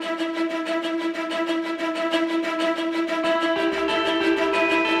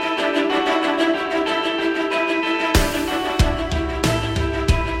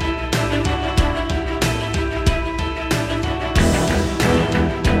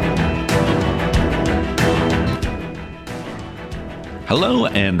Hello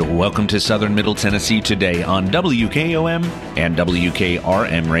and welcome to Southern Middle Tennessee today on WKOM and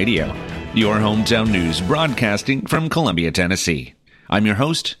WKRM Radio, your hometown news broadcasting from Columbia, Tennessee. I'm your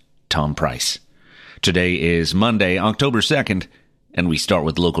host, Tom Price. Today is Monday, October 2nd, and we start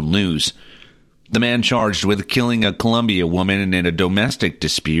with local news. The man charged with killing a Columbia woman in a domestic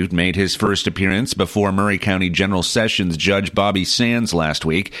dispute made his first appearance before Maury County General Sessions Judge Bobby Sands last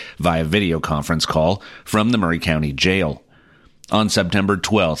week via video conference call from the Maury County Jail. On September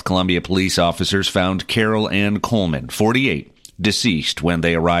 12th, Columbia police officers found Carol Ann Coleman, 48, deceased when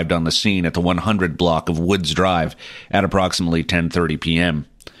they arrived on the scene at the 100 block of Woods Drive at approximately 10:30 p.m.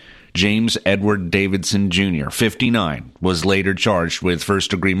 James Edward Davidson Jr., 59, was later charged with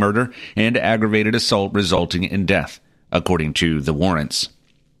first-degree murder and aggravated assault resulting in death, according to the warrants.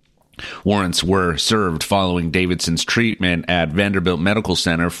 Warrants were served following Davidson's treatment at Vanderbilt Medical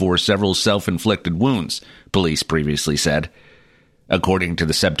Center for several self-inflicted wounds, police previously said. According to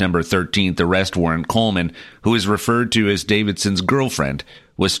the September 13th arrest warrant, Coleman, who is referred to as Davidson's girlfriend,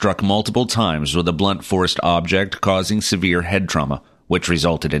 was struck multiple times with a blunt force object causing severe head trauma, which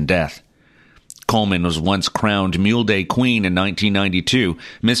resulted in death. Coleman was once crowned Mule Day Queen in 1992,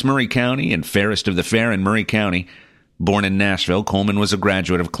 Miss Maury County and Fairest of the Fair in Maury County. Born in Nashville, Coleman was a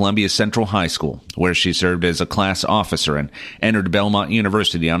graduate of Columbia Central High School, where she served as a class officer and entered Belmont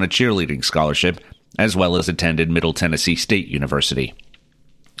University on a cheerleading scholarship, as well as attended Middle Tennessee State University.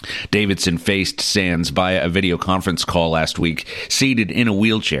 Davidson faced Sands via a video conference call last week, seated in a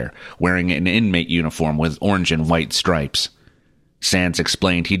wheelchair, wearing an inmate uniform with orange and white stripes. Sands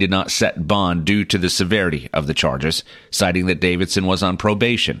explained he did not set bond due to the severity of the charges, citing that Davidson was on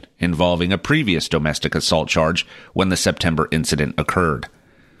probation involving a previous domestic assault charge when the September incident occurred.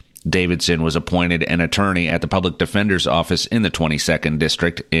 Davidson was appointed an attorney at the Public Defender's Office in the 22nd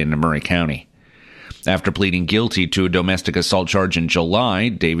District in Maury County. After pleading guilty to a domestic assault charge in July,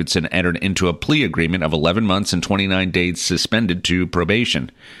 Davidson entered into a plea agreement of 11 months and 29 days suspended to probation,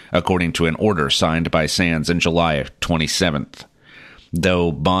 according to an order signed by Sands in July 27th.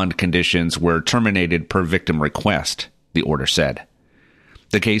 Though bond conditions were terminated per victim request, the order said.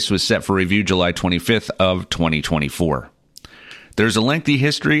 The case was set for review July 25th of 2024. There's a lengthy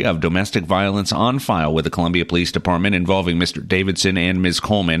history of domestic violence on file with the Columbia Police Department involving Mr. Davidson and Ms.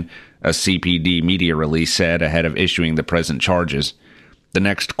 Coleman, a CPD media release said ahead of issuing the present charges. The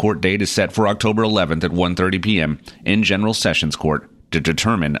next court date is set for October 11th at 1:30 p.m. in General Sessions Court to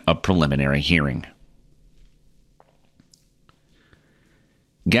determine a preliminary hearing.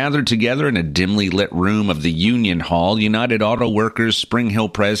 Gathered together in a dimly lit room of the Union Hall, United Auto Workers Spring Hill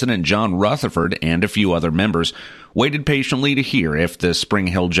President John Rutherford and a few other members waited patiently to hear if the Spring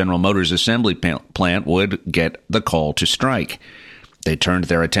Hill General Motors assembly plant would get the call to strike. They turned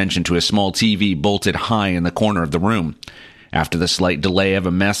their attention to a small TV bolted high in the corner of the room. After the slight delay of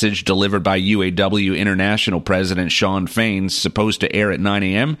a message delivered by UAW International President Shawn Fain supposed to air at 9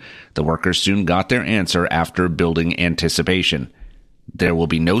 a.m., the workers soon got their answer after building anticipation. There will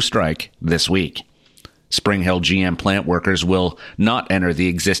be no strike this week. Spring Hill GM plant workers will not enter the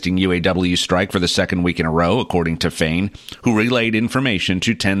existing UAW strike for the second week in a row, according to Fain, who relayed information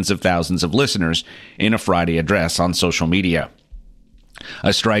to tens of thousands of listeners in a Friday address on social media.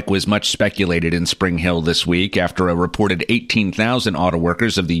 A strike was much speculated in Spring Hill this week after a reported 18,000 auto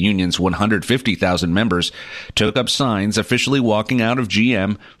workers of the union's 150,000 members took up signs officially walking out of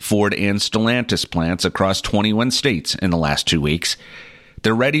GM, Ford, and Stellantis plants across 21 states in the last 2 weeks.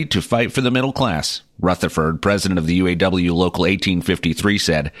 They're ready to fight for the middle class, Rutherford, president of the UAW Local 1853,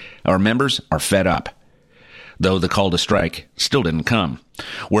 said. Our members are fed up. Though the call to strike still didn't come.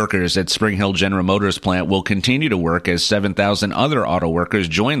 Workers at Spring Hill General Motors plant will continue to work as 7,000 other auto workers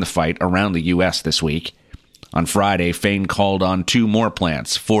join the fight around the U.S. this week. On Friday, Fain called on two more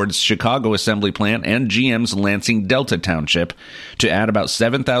plants, Ford's Chicago Assembly Plant and GM's Lansing Delta Township, to add about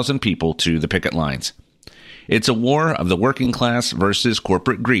 7,000 people to the picket lines. It's a war of the working class versus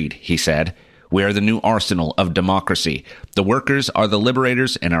corporate greed, he said. We are the new arsenal of democracy. The workers are the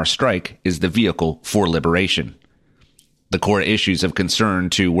liberators, and our strike is the vehicle for liberation. The core issues of concern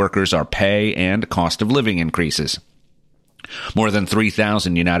to workers are pay and cost of living increases. More than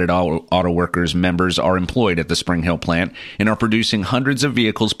 3,000 United Auto Workers members are employed at the Spring Hill plant and are producing hundreds of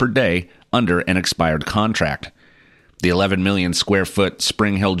vehicles per day under an expired contract. The 11 million square foot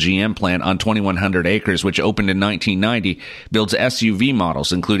Spring Hill GM plant on 2,100 acres, which opened in 1990, builds SUV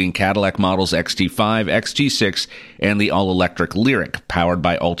models, including Cadillac models XT5, XT6, and the all-electric Lyriq, powered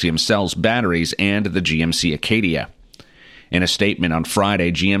by Ultium Cells batteries and the GMC Acadia. In a statement on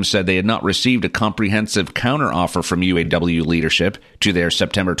Friday, GM said they had not received a comprehensive counteroffer from UAW leadership to their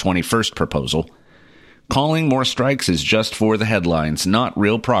September 21st proposal. Calling more strikes is just for the headlines, not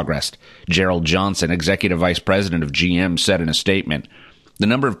real progress, Gerald Johnson, executive vice president of GM, said in a statement. The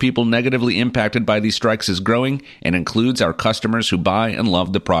number of people negatively impacted by these strikes is growing and includes our customers who buy and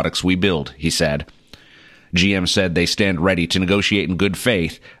love the products we build, he said. GM said they stand ready to negotiate in good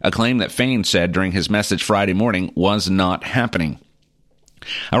faith, a claim that Fain said during his message Friday morning was not happening.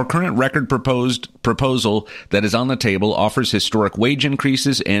 Our current record proposal that is on the table offers historic wage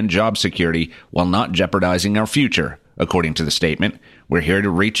increases and job security while not jeopardizing our future, according to the statement. We're here to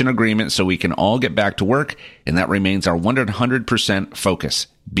reach an agreement so we can all get back to work, and that remains our 100% focus.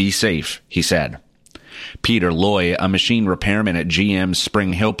 Be safe, he said. Peter Loy, a machine repairman at GM's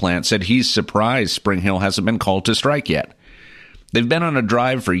Spring Hill plant, said he's surprised Spring Hill hasn't been called to strike yet. They've been on a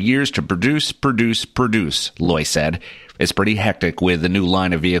drive for years to produce, Loy said. It's pretty hectic with the new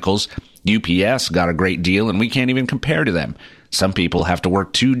line of vehicles. UPS got a great deal, and we can't even compare to them. Some people have to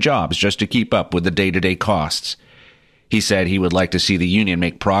work 2 jobs just to keep up with the day-to-day costs. He said he would like to see the union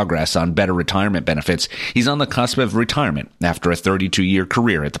make progress on better retirement benefits. He's on the cusp of retirement after a 32-year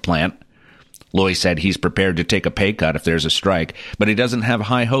career at the plant. Loy said he's prepared to take a pay cut if there's a strike, but he doesn't have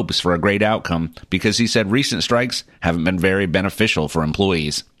high hopes for a great outcome because he said recent strikes haven't been very beneficial for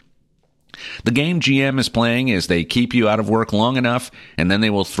employees. The game GM is playing is they keep you out of work long enough, and then they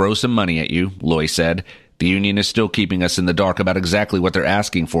will throw some money at you, Loy said. The union is still keeping us in the dark about exactly what they're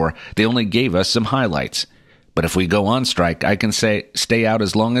asking for. They only gave us some highlights. But if we go on strike, I can stay out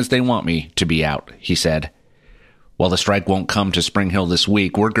as long as they want me to be out, he said. While the strike won't come to Spring Hill this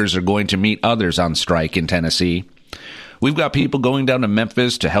week, workers are going to meet others on strike in Tennessee. We've got people going down to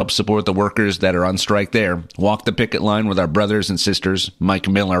Memphis to help support the workers that are on strike there. Walk the picket line with our brothers and sisters, Mike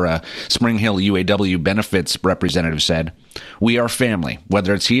Miller, a Spring Hill UAW benefits representative, said. We are family,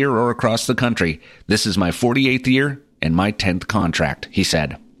 whether it's here or across the country. This is my 48th year and my 10th contract, he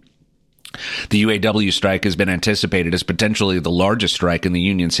said. The UAW strike has been anticipated as potentially the largest strike in the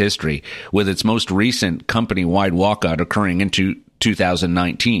union's history, with its most recent company-wide walkout occurring in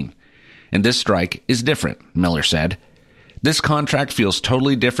 2019. And this strike is different, Miller said. This contract feels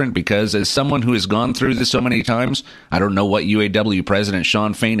totally different because as someone who has gone through this so many times, I don't know what UAW President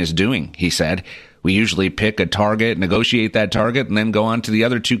Shawn Fain is doing, he said. We usually pick a target, negotiate that target, and then go on to the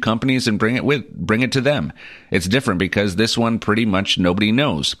other 2 companies and bring it to them. It's different because this one pretty much nobody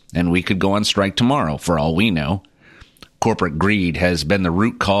knows, and we could go on strike tomorrow for all we know. Corporate greed has been the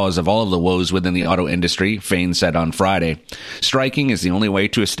root cause of all of the woes within the auto industry, Fain said on Friday. Striking is the only way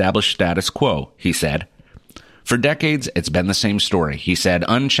to establish status quo, he said. For decades, it's been the same story, he said,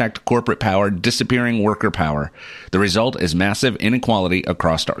 unchecked corporate power disappearing worker power. The result is massive inequality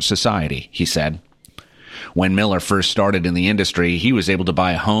across our society, he said. When Miller first started in the industry, he was able to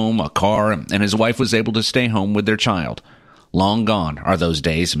buy a home, a car, and his wife was able to stay home with their child. Long gone are those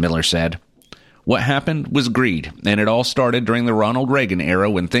days, Miller said. What happened was greed, and it all started during the Ronald Reagan era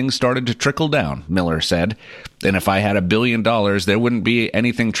when things started to trickle down, Miller said. And if I had $1 billion, there wouldn't be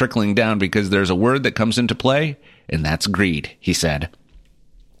anything trickling down because there's a word that comes into play, and that's greed, he said.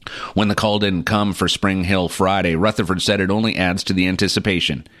 When the call didn't come for Spring Hill Friday, Rutherford said it only adds to the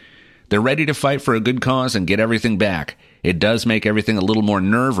anticipation. They're ready to fight for a good cause and get everything back. It does make everything a little more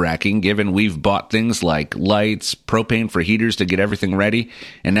nerve-wracking given we've bought things like lights, propane for heaters to get everything ready,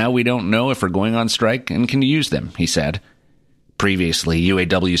 and now we don't know if we're going on strike and can use them, he said. Previously,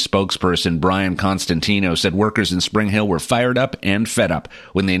 UAW spokesperson Brian Constantino said workers in Spring Hill were fired up and fed up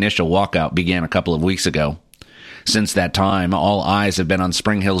when the initial walkout began a couple of weeks ago. Since that time, all eyes have been on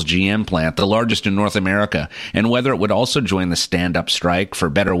Spring Hill's GM plant, the largest in North America, and whether it would also join the stand-up strike for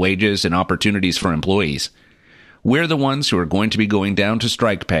better wages and opportunities for employees. We're the ones who are going to be going down to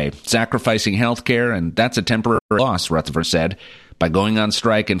strike pay, sacrificing health care, and that's a temporary loss, Rutherford said. By going on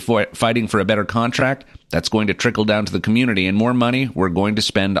strike and fighting for a better contract, that's going to trickle down to the community, and more money we're going to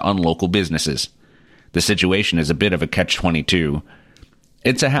spend on local businesses. The situation is a bit of a catch-22.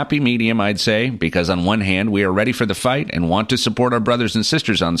 It's a happy medium, I'd say, because on one hand, we are ready for the fight and want to support our brothers and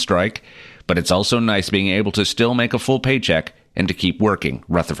sisters on strike, but it's also nice being able to still make a full paycheck and to keep working,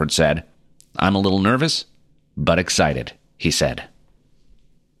 Rutherford said. I'm a little nervous, but excited, he said.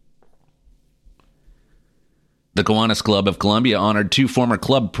 The Kiwanis Club of Columbia honored 2 former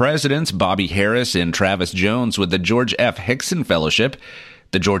club presidents, Bobby Harris and Travis Jones, with the George F. Hickson Fellowship.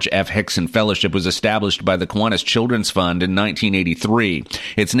 The George F. Hickson Fellowship was established by the Kiwanis Children's Fund in 1983.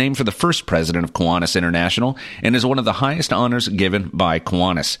 It's named for the first president of Kiwanis International and is one of the highest honors given by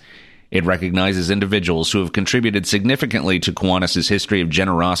Kiwanis. It recognizes individuals who have contributed significantly to Kiwanis' history of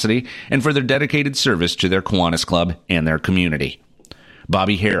generosity and for their dedicated service to their Kiwanis Club and their community.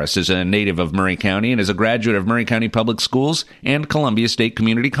 Bobby Harris is a native of Murray County and is a graduate of Murray County Public Schools and Columbia State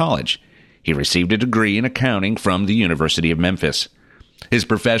Community College. He received a degree in accounting from the University of Memphis. His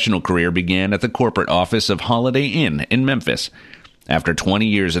professional career began at the corporate office of Holiday Inn in Memphis. After 20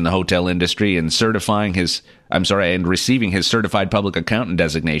 years in the hotel industry and receiving his certified public accountant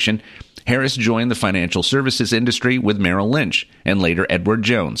designation, Harris joined the financial services industry with Merrill Lynch and later Edward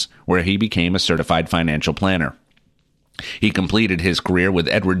Jones, where he became a certified financial planner. He completed his career with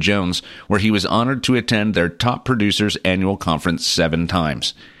Edward Jones, where he was honored to attend their top producers annual conference 7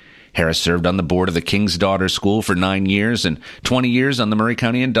 times. Harris served on the board of the King's Daughter School for 9 years and 20 years on the Maury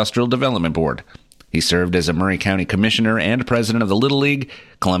County Industrial Development Board. He served as a Maury County Commissioner and President of the Little League,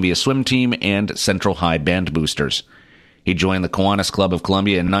 Columbia Swim Team, and Central High Band Boosters. He joined the Kiwanis Club of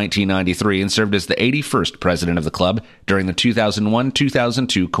Columbia in 1993 and served as the 81st president of the club during the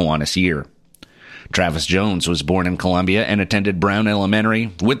 2001-2002 Kiwanis year. Travis Jones was born in Columbia and attended Brown Elementary,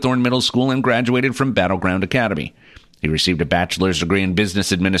 Whitthorne Middle School, and graduated from Battleground Academy. He received a bachelor's degree in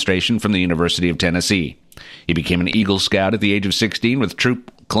business administration from the University of Tennessee. He became an Eagle Scout at the age of 16 with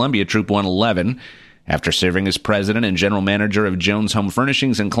Columbia Troop 111. After serving as president and general manager of Jones Home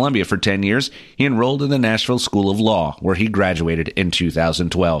Furnishings in Columbia for 10 years, he enrolled in the Nashville School of Law, where he graduated in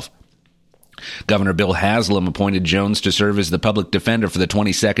 2012. Governor Bill Haslam appointed Jones to serve as the public defender for the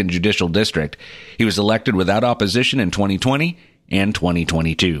 22nd Judicial District. He was elected without opposition in 2020 and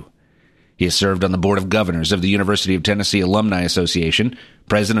 2022. He has served on the Board of Governors of the University of Tennessee Alumni Association,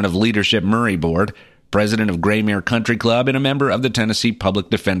 president of Leadership Murray Board, president of Graymere Country Club, and a member of the Tennessee Public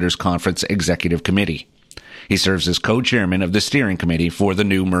Defenders Conference Executive Committee. He serves as co-chairman of the steering committee for the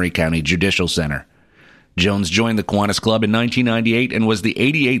new Maury County Judicial Center. Jones joined the Kiwanis Club in 1998 and was the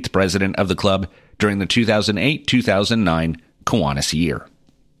 88th president of the club during the 2008-2009 Kiwanis year.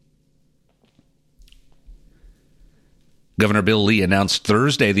 Governor Bill Lee announced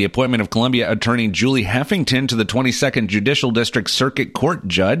Thursday the appointment of Columbia attorney Julie Heffington to the 22nd Judicial District Circuit Court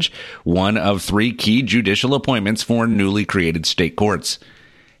Judge, one of 3 key judicial appointments for newly created state courts.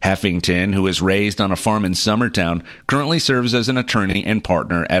 Heffington, who is raised on a farm in Summertown, currently serves as an attorney and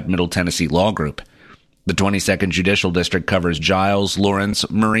partner at Middle Tennessee Law Group. The 22nd Judicial District covers Giles, Lawrence,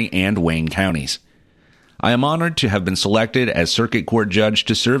 Murray, and Wayne counties. I am honored to have been selected as Circuit Court Judge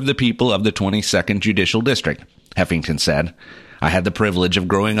to serve the people of the 22nd Judicial District, Heffington said. I had the privilege of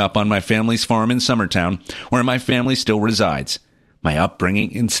growing up on my family's farm in Summertown, where my family still resides. My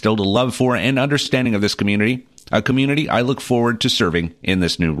upbringing instilled a love for and understanding of this community, a community I look forward to serving in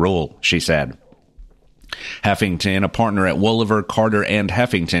this new role, she said. Heffington, a partner at Wolliver, Carter, and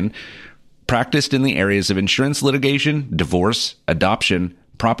Heffington, practiced in the areas of insurance litigation, divorce, adoption,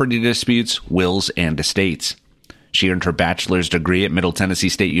 property disputes, wills, and estates. She earned her bachelor's degree at Middle Tennessee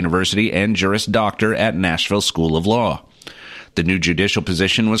State University and Juris Doctor at Nashville School of Law. The new judicial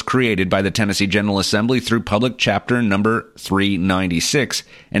position was created by the Tennessee General Assembly through Public Chapter Number 396,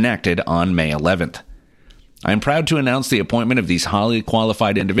 enacted on May 11th. I am proud to announce the appointment of these highly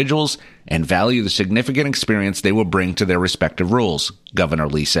qualified individuals and value the significant experience they will bring to their respective roles, Governor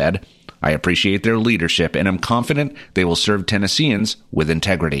Lee said. I appreciate their leadership and am confident they will serve Tennesseans with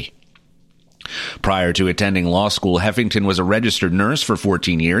integrity. Prior to attending law school, Heffington was a registered nurse for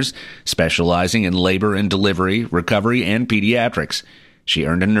 14 years, specializing in labor and delivery, recovery, and pediatrics. She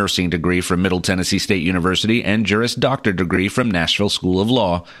earned a nursing degree from Middle Tennessee State University and Juris Doctor degree from Nashville School of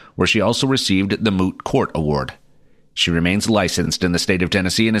Law, where she also received the Moot Court Award. She remains licensed in the state of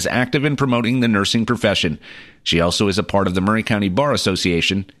Tennessee and is active in promoting the nursing profession. She also is a part of the Maury County Bar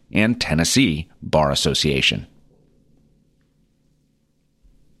Association and Tennessee Bar Association.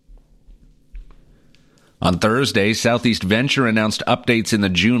 On Thursday, Southeast Venture announced updates in the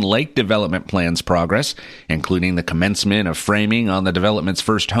June Lake development plan's progress, including the commencement of framing on the development's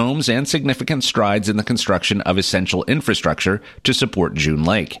first homes and significant strides in the construction of essential infrastructure to support June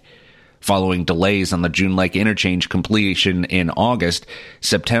Lake. Following delays on the June Lake interchange completion in August,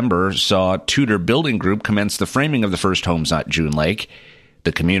 September saw Tudor Building Group commence the framing of the first homes at June Lake.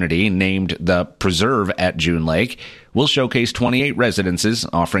 The community, named the Preserve at June Lake, will showcase 28 residences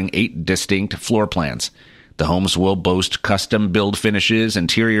offering 8 distinct floor plans. The homes will boast custom build finishes,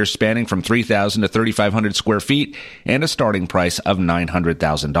 interiors spanning from 3,000 to 3,500 square feet, and a starting price of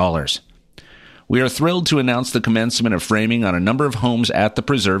 $900,000. We are thrilled to announce the commencement of framing on a number of homes at the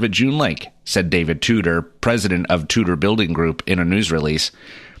Preserve at June Lake, said David Tudor, president of Tudor Building Group, in a news release.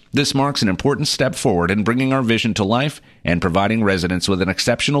 This marks an important step forward in bringing our vision to life and providing residents with an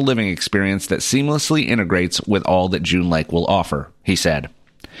exceptional living experience that seamlessly integrates with all that June Lake will offer, he said.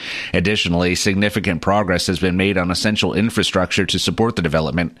 Additionally, significant progress has been made on essential infrastructure to support the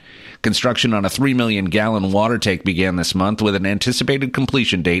development. Construction on a 3 million-gallon water tank began this month with an anticipated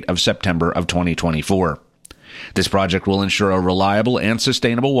completion date of September of 2024. This project will ensure a reliable and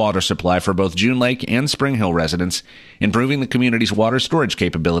sustainable water supply for both June Lake and Spring Hill residents, improving the community's water storage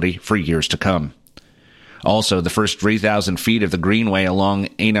capability for years to come. Also, the first 3,000 feet of the greenway along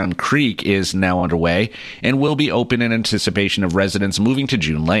Anon Creek is now underway and will be open in anticipation of residents moving to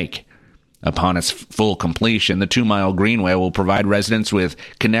June Lake. Upon its full completion, the 2-mile greenway will provide residents with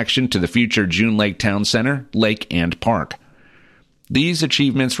connection to the future June Lake Town Center, lake, and park. These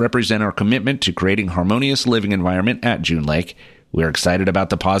achievements represent our commitment to creating a harmonious living environment at June Lake. We are excited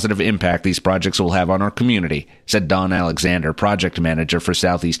about the positive impact these projects will have on our community, said Don Alexander, project manager for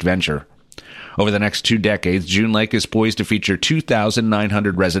Southeast Venture. Over the next 2 decades, June Lake is poised to feature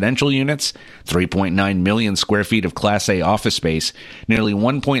 2,900 residential units, 3.9 million square feet of Class A office space, nearly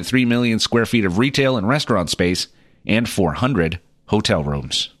 1.3 million square feet of retail and restaurant space, and 400 hotel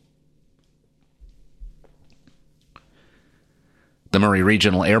rooms. The Murray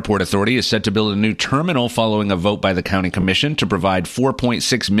Regional Airport Authority is set to build a new terminal following a vote by the County Commission to provide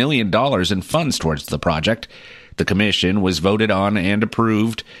 $4.6 million in funds towards the project. The Commission was voted on and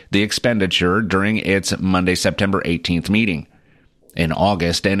approved the expenditure during its Monday, September 18th meeting. In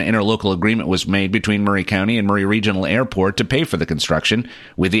August, an interlocal agreement was made between Murray County and Murray Regional Airport to pay for the construction,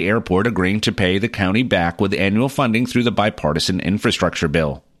 with the airport agreeing to pay the county back with annual funding through the bipartisan infrastructure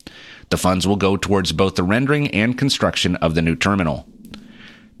bill. The funds will go towards both the rendering and construction of the new terminal.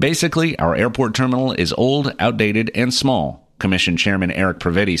 Basically, our airport terminal is old, outdated, and small, Commission Chairman Eric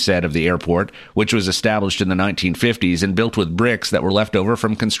Pravetti said of the airport, which was established in the 1950s and built with bricks that were left over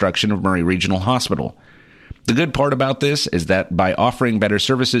from construction of Murray Regional Hospital. The good part about this is that by offering better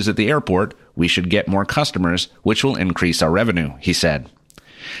services at the airport, we should get more customers, which will increase our revenue, he said.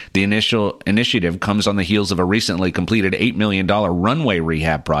 The initial initiative comes on the heels of a recently completed $8 million runway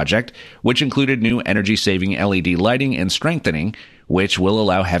rehab project, which included new energy-saving LED lighting and strengthening, which will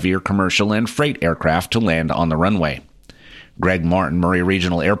allow heavier commercial and freight aircraft to land on the runway. Greg Martin, Murray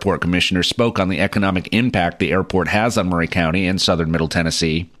Regional Airport Commissioner, spoke on the economic impact the airport has on Murray County and southern Middle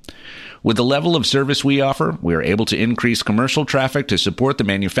Tennessee. With the level of service we offer, we are able to increase commercial traffic to support the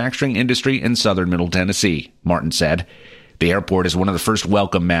manufacturing industry in southern Middle Tennessee, Martin said. The airport is one of the first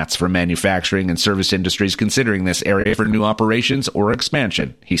welcome mats for manufacturing and service industries considering this area for new operations or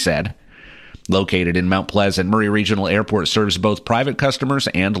expansion, he said. Located in Mount Pleasant, Murray Regional Airport serves both private customers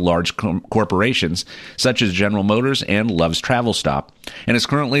and large corporations, such as General Motors and Love's Travel Stop, and is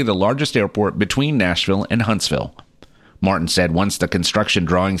currently the largest airport between Nashville and Huntsville. Martin said once the construction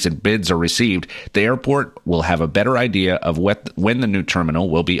drawings and bids are received, the airport will have a better idea of when the new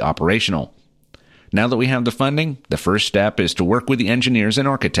terminal will be operational. Now that we have the funding, the first step is to work with the engineers and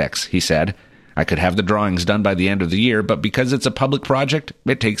architects, he said. I could have the drawings done by the end of the year, but because it's a public project,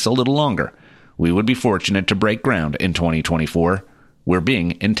 it takes a little longer. We would be fortunate to break ground in 2024. We're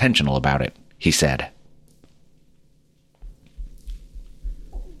being intentional about it, he said.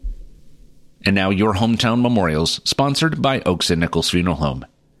 And now your hometown memorials, sponsored by Oaks and Nichols Funeral Home.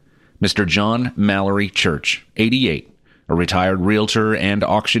 Mr. John Mallory Church, 88, a retired realtor and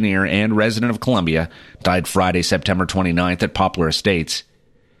auctioneer and resident of Columbia, died Friday, September 29th at Poplar Estates.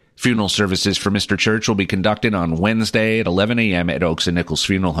 Funeral services for Mr. Church will be conducted on Wednesday at 11 a.m. at Oaks and Nichols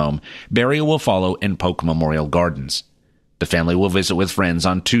Funeral Home. Burial will follow in Polk Memorial Gardens. The family will visit with friends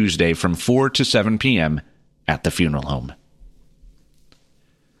on Tuesday from 4 to 7 p.m. at the funeral home.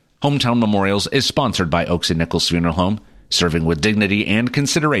 Hometown Memorials is sponsored by Oaks and Nichols Funeral Home, serving with dignity and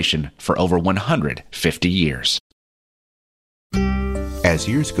consideration for over 150 years. As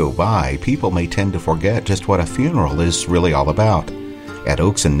years go by, people may tend to forget just what a funeral is really all about. At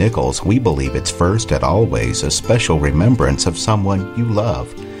Oaks and Nichols, we believe it's first and always a special remembrance of someone you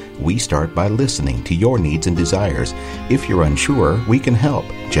love. We start by listening to your needs and desires. If you're unsure, we can help,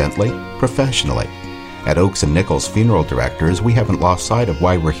 gently, professionally. At Oaks and Nichols Funeral Directors, we haven't lost sight of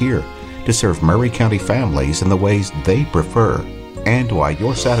why we're here, to serve Murray County families in the ways they prefer, and why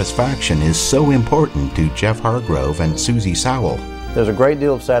your satisfaction is so important to Jeff Hargrove and Susie Sowell. There's a great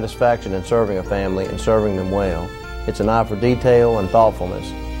deal of satisfaction in serving a family and serving them well. It's an eye for detail and thoughtfulness,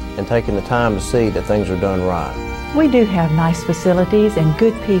 and taking the time to see that things are done right. We do have nice facilities and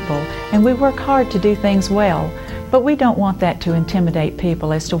good people, and we work hard to do things well, but we don't want that to intimidate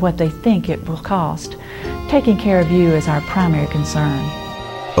people as to what they think it will cost. Taking care of you is our primary concern.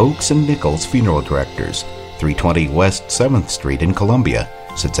 Oaks and Nichols Funeral Directors, 320 West 7th Street in Columbia.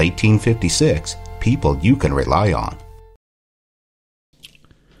 Since 1856, people you can rely on.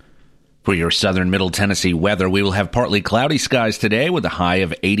 For your southern Middle Tennessee weather, we will have partly cloudy skies today with a high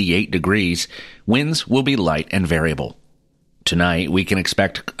of 88 degrees. Winds will be light and variable. Tonight, we can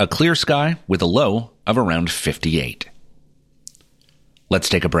expect a clear sky with a low of around 58. Let's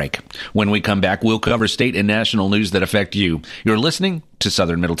take a break. When we come back, we'll cover state and national news that affect you. You're listening to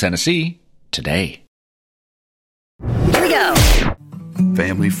Southern Middle Tennessee Today. Here we go.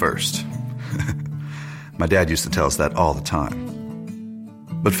 Family first. My dad used to tell us that all the time.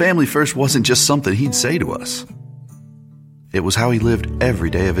 But family first wasn't just something he'd say to us. It was how he lived every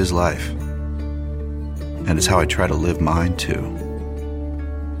day of his life. And it's how I try to live mine, too.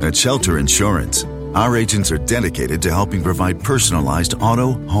 At Shelter Insurance, our agents are dedicated to helping provide personalized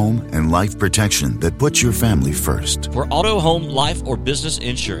auto, home, and life protection that puts your family first. For auto, home, life, or business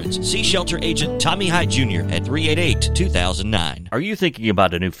insurance, see Shelter Agent Tommy Hyde Jr. at 388-2009. Are you thinking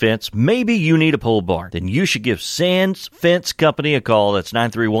about a new fence? Maybe you need a pole barn. Then you should give Sands Fence Company a call. That's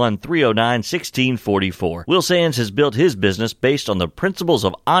 931-309-1644. Will Sands has built his business based on the principles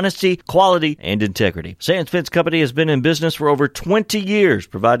of honesty, quality, and integrity. Sands Fence Company has been in business for over 20 years,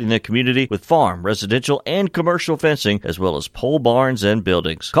 providing the community with farm, residential, and commercial fencing, as well as pole barns and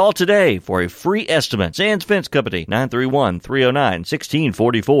buildings. Call today for a free estimate. Sands Fence Company,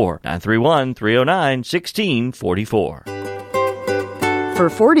 931-309-1644. 931-309-1644. For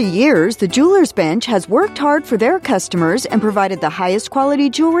 40 years, the Jewelers Bench has worked hard for their customers and provided the highest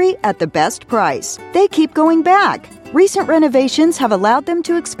quality jewelry at the best price. They keep going back. Recent renovations have allowed them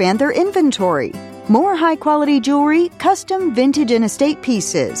to expand their inventory. More high-quality jewelry, custom vintage and estate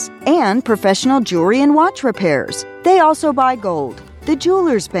pieces, and professional jewelry and watch repairs. They also buy gold. The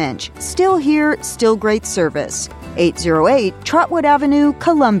Jewelers Bench. Still here, still great service. 808 Trotwood Avenue,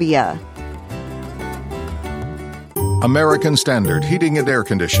 Columbia. American Standard Heating and Air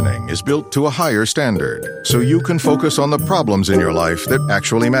Conditioning is built to a higher standard, so you can focus on the problems in your life that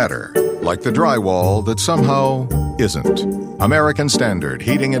actually matter, like the drywall that somehow isn't. American Standard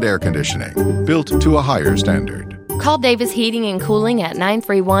Heating and Air Conditioning, built to a higher standard. Call Davis Heating and Cooling at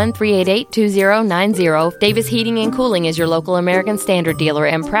 931-388-2090. Davis Heating and Cooling is your local American Standard dealer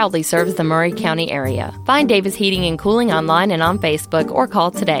and proudly serves the Maury County area. Find Davis Heating and Cooling online and on Facebook or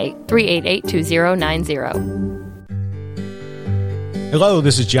call today, 388-2090. Hello,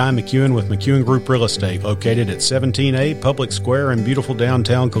 this is John McEwen with McEwen Group Real Estate, located at 17A Public Square in beautiful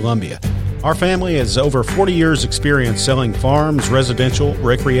downtown Columbia. Our family has over 40 years' experience selling farms, residential,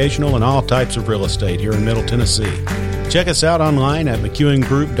 recreational, and all types of real estate here in Middle Tennessee. Check us out online at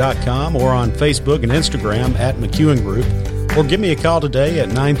McEwenGroup.com or on Facebook and Instagram at McEwen Group, or give me a call today at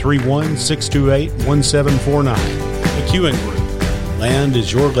 931-628-1749. McEwen Group. Land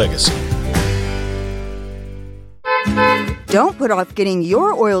is your legacy. Don't put off getting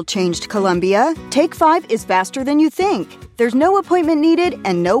your oil changed, Columbia. Take 5 is faster than you think. There's no appointment needed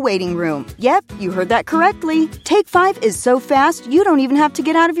and no waiting room. Yep, you heard that correctly. Take 5 is so fast you don't even have to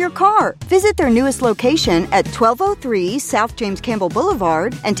get out of your car. Visit their newest location at 1203 South James Campbell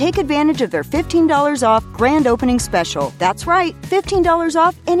Boulevard and take advantage of their $15 off grand opening special. That's right, $15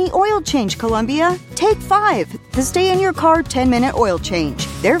 off any oil change, Columbia. Take 5, the stay in your car 10-minute oil change.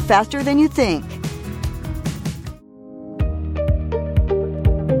 They're faster than you think.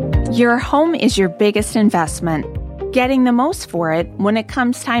 Your home is your biggest investment. Getting the most for it when it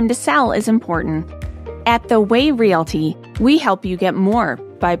comes time to sell is important. At The Way Realty, we help you get more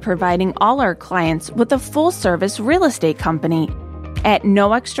by providing all our clients with a full-service real estate company. At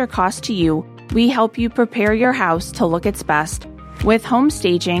no extra cost to you, we help you prepare your house to look its best with home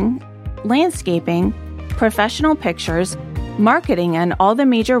staging, landscaping, professional pictures, marketing on all the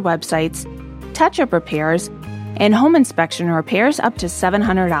major websites, touch-up repairs, and home inspection repairs up to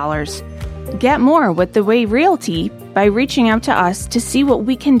 $700. Get more with The Way Realty by reaching out to us to see what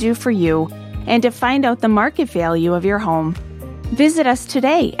we can do for you and to find out the market value of your home. Visit us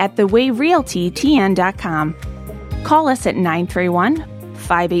today at thewayrealtytn.com. Call us at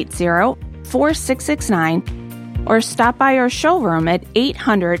 931-580-4669 or stop by our showroom at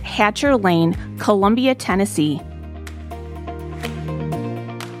 800 Hatcher Lane, Columbia, Tennessee.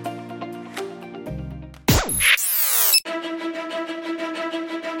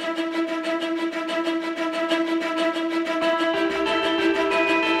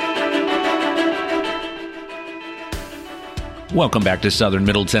 Welcome back to Southern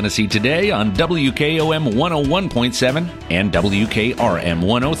Middle Tennessee Today on WKOM 101.7 and WKRM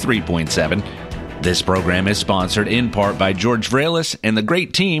 103.7. This program is sponsored in part by George Vrelis and the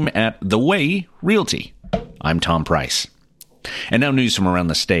great team at The Way Realty. I'm Tom Price. And now news from around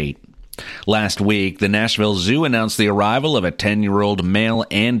the state. Last week, the Nashville Zoo announced the arrival of a 10-year-old male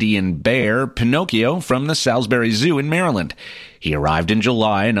Andean bear, Pinocchio, from the Salisbury Zoo in Maryland. He arrived in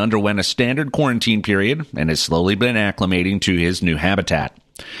July and underwent a standard quarantine period and has slowly been acclimating to his new habitat.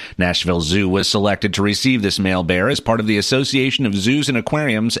 Nashville Zoo was selected to receive this male bear as part of the Association of Zoos and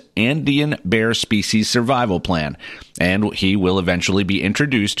Aquariums Andean Bear Species Survival Plan, and he will eventually be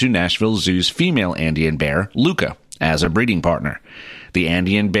introduced to Nashville Zoo's female Andean bear, Luca, as a breeding partner. The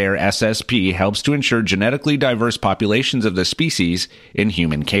Andean Bear SSP helps to ensure genetically diverse populations of the species in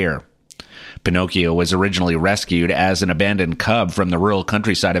human care. Pinocchio was originally rescued as an abandoned cub from the rural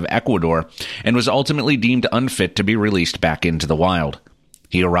countryside of Ecuador and was ultimately deemed unfit to be released back into the wild.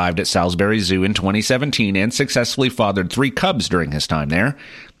 He arrived at Salisbury Zoo in 2017 and successfully fathered 3 cubs during his time there.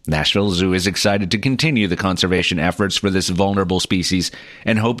 Nashville Zoo is excited to continue the conservation efforts for this vulnerable species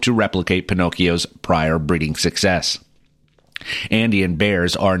and hope to replicate Pinocchio's prior breeding success. Andean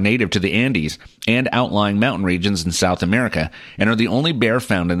bears are native to the Andes and outlying mountain regions in South America and are the only bear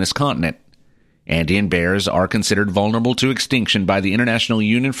found in this continent. Andean bears are considered vulnerable to extinction by the International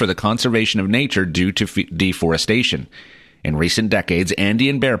Union for the Conservation of Nature due to deforestation. In recent decades,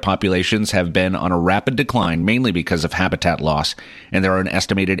 Andean bear populations have been on a rapid decline, mainly because of habitat loss, and there are an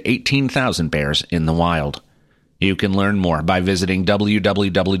estimated 18,000 bears in the wild. You can learn more by visiting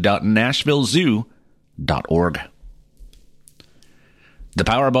www.nashvillezoo.org. The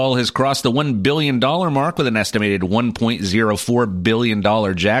Powerball has crossed the $1 billion mark with an estimated $1.04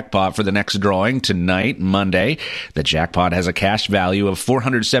 billion jackpot for the next drawing tonight, Monday. The jackpot has a cash value of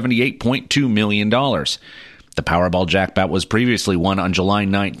 $478.2 million. The Powerball jackpot was previously won on July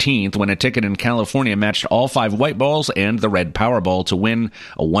 19th when a ticket in California matched all 5 white balls and the red Powerball to win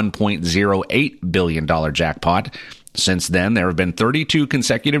a $1.08 billion jackpot. Since then, there have been 32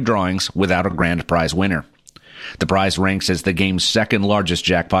 consecutive drawings without a grand prize winner. The prize ranks as the game's second largest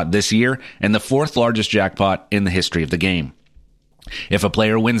jackpot this year and the 4th largest jackpot in the history of the game. If a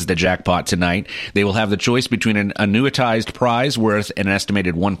player wins the jackpot tonight, they will have the choice between an annuitized prize worth an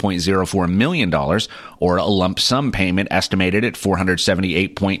estimated $1.04 million or a lump sum payment estimated at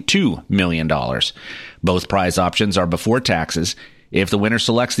 $478.2 million. Both prize options are before taxes. If the winner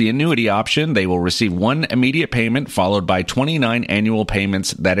selects the annuity option, they will receive 1 immediate payment followed by 29 annual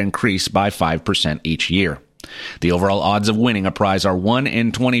payments that increase by 5% each year. The overall odds of winning a prize are 1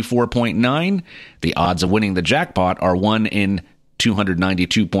 in 24.9. The odds of winning the jackpot are 1 in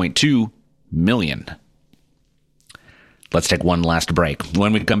 292.2 million. Let's take one last break.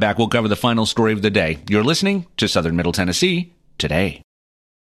 When we come back, we'll cover the final story of the day. You're listening to Southern Middle Tennessee Today.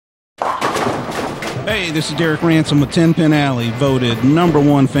 Hey, this is Derek Ransom with Ten Pin Alley, voted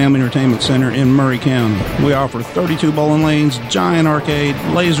 #1 family entertainment center in Murray County. We offer 32 bowling lanes, giant arcade,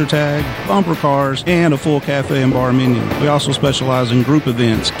 laser tag, bumper cars, and a full cafe and bar menu. We also specialize in group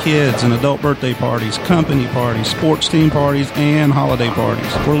events, kids and adult birthday parties, company parties, sports team parties, and holiday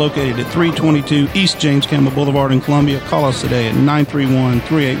parties. We're located at 322 East James Campbell Boulevard in Columbia. Call us today at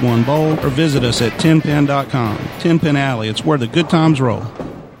 931-381-BOWL or visit us at tenpin.com. Ten Pin Alley, it's where the good times roll.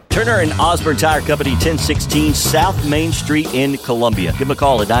 Turner and Osborne Tire Company, 1016 South Main Street in Columbia. Give them a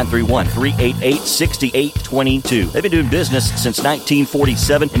call at 931-388-6822. They've been doing business since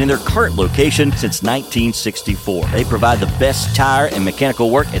 1947 and in their current location since 1964. They provide the best tire and mechanical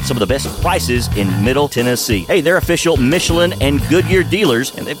work at some of the best prices in Middle Tennessee. Hey, they're official Michelin and Goodyear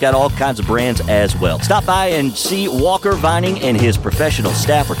dealers, and they've got all kinds of brands as well. Stop by and see Walker Vining and his professional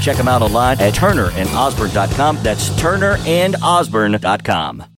staff, or check them out online at turnerandosborne.com. That's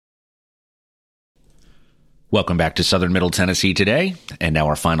turnerandosborne.com. Welcome back to Southern Middle Tennessee Today, and now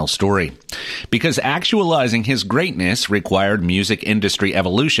our final story. Because actualizing his greatness required music industry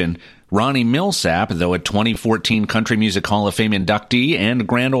evolution, Ronnie Milsap, though a 2014 Country Music Hall of Fame inductee and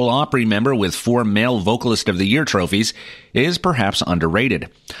Grand Ole Opry member with 4 Male Vocalist of the Year trophies, is perhaps underrated.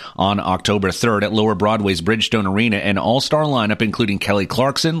 On October 3rd at Lower Broadway's Bridgestone Arena, an all-star lineup including Kelly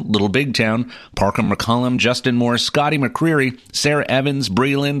Clarkson, Little Big Town, Parker McCollum, Justin Moore, Scotty McCreery, Sarah Evans,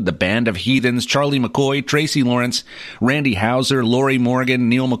 Breland, The Band of Heathens, Charlie McCoy, Tracy Lawrence, Randy Houser, Lori Morgan,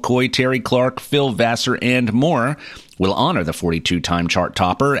 Neil McCoy, Terry Clark, Phil Vassar, and more will honor the 42-time chart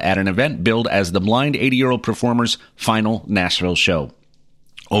topper at an event billed as the Blind 80-Year-Old Performer's final Nashville show.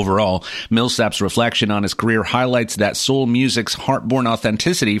 Overall, Millsap's reflection on his career highlights that soul music's heart-born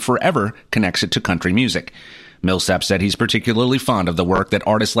authenticity forever connects it to country music. Millsap said he's particularly fond of the work that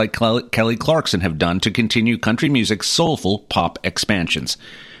artists like Kelly Clarkson have done to continue country music's soulful pop expansions.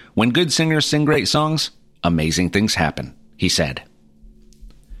 When good singers sing great songs, amazing things happen, he said.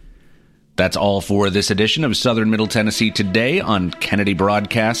 That's all for this edition of Southern Middle Tennessee Today on Kennedy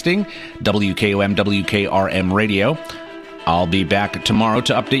Broadcasting, WKOM, WKRM Radio. I'll be back tomorrow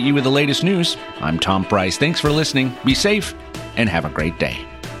to update you with the latest news. I'm Tom Price. Thanks for listening. Be safe and have a great day.